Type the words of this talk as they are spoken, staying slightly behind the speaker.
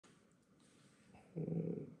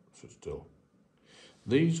Sit still.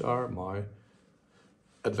 These are my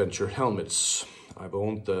adventure helmets. I've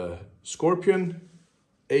owned the Scorpion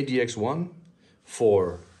ADX1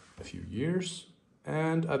 for a few years,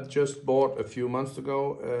 and I've just bought a few months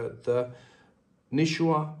ago the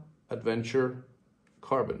Nishua Adventure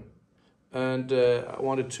Carbon. And I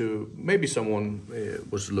wanted to, maybe someone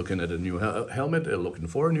was looking at a new helmet, looking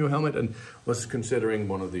for a new helmet, and was considering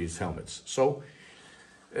one of these helmets. So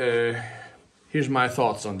here's my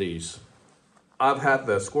thoughts on these. I've had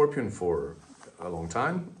the Scorpion for a long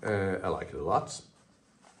time. I like it a lot,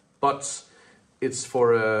 but it's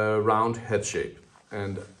for a round head shape,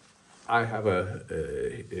 and I have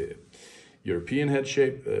a European head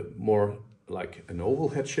shape, more like an oval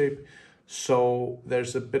head shape. So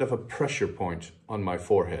there's a bit of a pressure point on my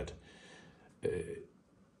forehead.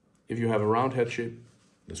 If you have a round head shape,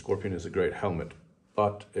 the Scorpion is a great helmet,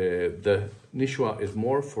 but the Nishua is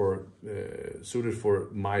more for suited for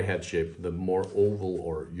my head shape, the more oval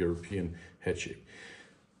or European head shape.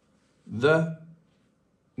 The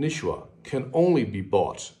Nishua can only be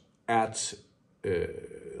bought at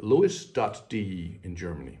Lewis.de in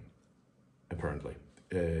Germany, apparently.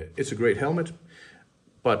 It's a great helmet.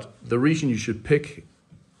 But the reason you should pick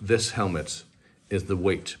this helmet is the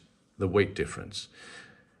weight difference.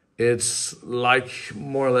 It's like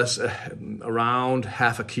more or less around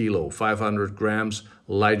half a kilo, 500 grams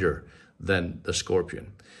lighter than the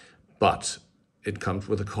Scorpion. But it comes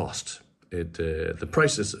with a cost. The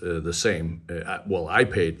price is the same. Well, I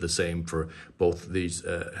paid the same for both these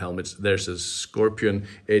helmets. There's a Scorpion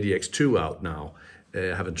ADX2 out now.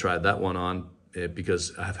 I haven't tried that one on.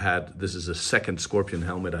 Because this is a second Scorpion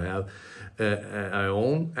helmet I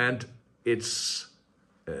own, and it's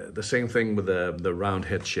the same thing with the round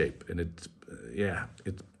head shape, and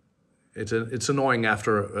it's annoying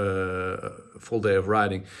after a full day of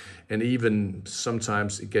riding, and even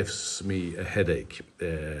sometimes it gives me a headache.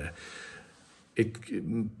 It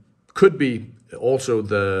could be also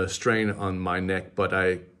the strain on my neck, but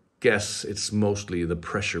I guess it's mostly the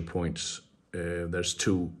pressure points. There's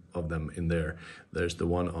two of them in there. There's the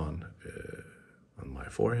one on my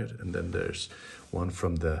forehead, and then there's one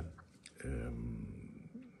from the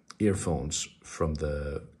earphones from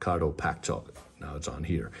the Cardo Pack Talk. Now it's on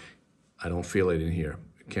here. I don't feel it in here.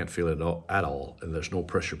 I can't feel it at all, and there's no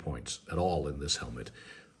pressure points at all in this helmet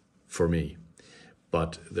for me.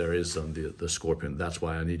 But there is on the Scorpion. That's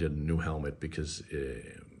why I needed a new helmet, because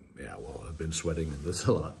I've been sweating this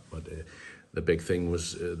a lot. But the big thing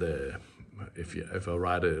was if I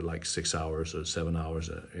ride it like 6 hours or 7 hours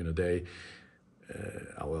in a day,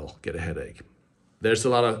 I will get a headache. There's a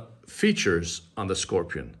lot of features on the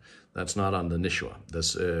Scorpion that's not on the Nishua.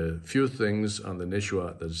 There's a few things on the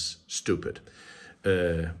Nishua that's stupid.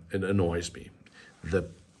 It annoys me. The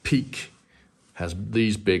peak has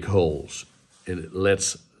these big holes, and it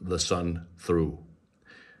lets the sun through.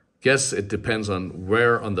 Guess it depends on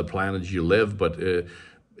where on the planet you live, but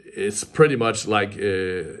it's pretty much like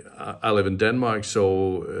I live in Denmark,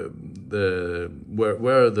 so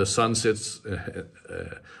where the sun sits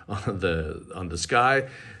on the sky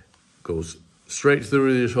goes straight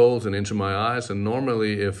through these holes and into my eyes. And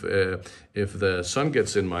normally, if the sun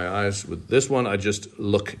gets in my eyes with this one, I just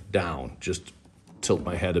look down, just tilt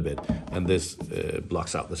my head a bit, and this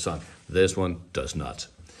blocks out the sun. This one does not.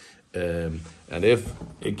 And if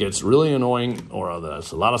it gets really annoying, or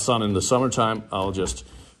there's a lot of sun in the summertime, I'll just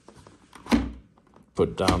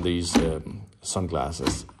put down these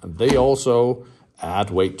sunglasses, and they also add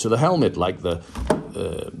weight to the helmet, like the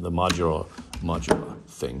modular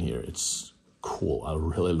thing here. It's cool. I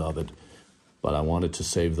really love it, but I wanted to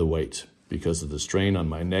save the weight because of the strain on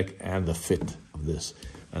my neck and the fit of this.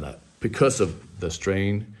 And because of the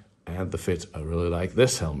strain and the fit, I really like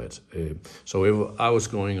this helmet. So if I was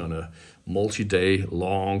going on a multi-day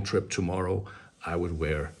long trip tomorrow, I would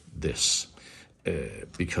wear this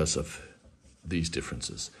because of these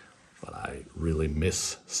differences, but I really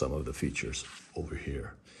miss some of the features over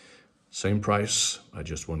here. Same price, I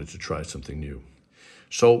just wanted to try something new.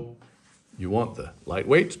 So you want the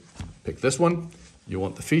lightweight, pick this one. You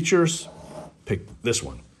want the features, pick this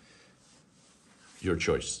one. Your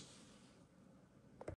choice.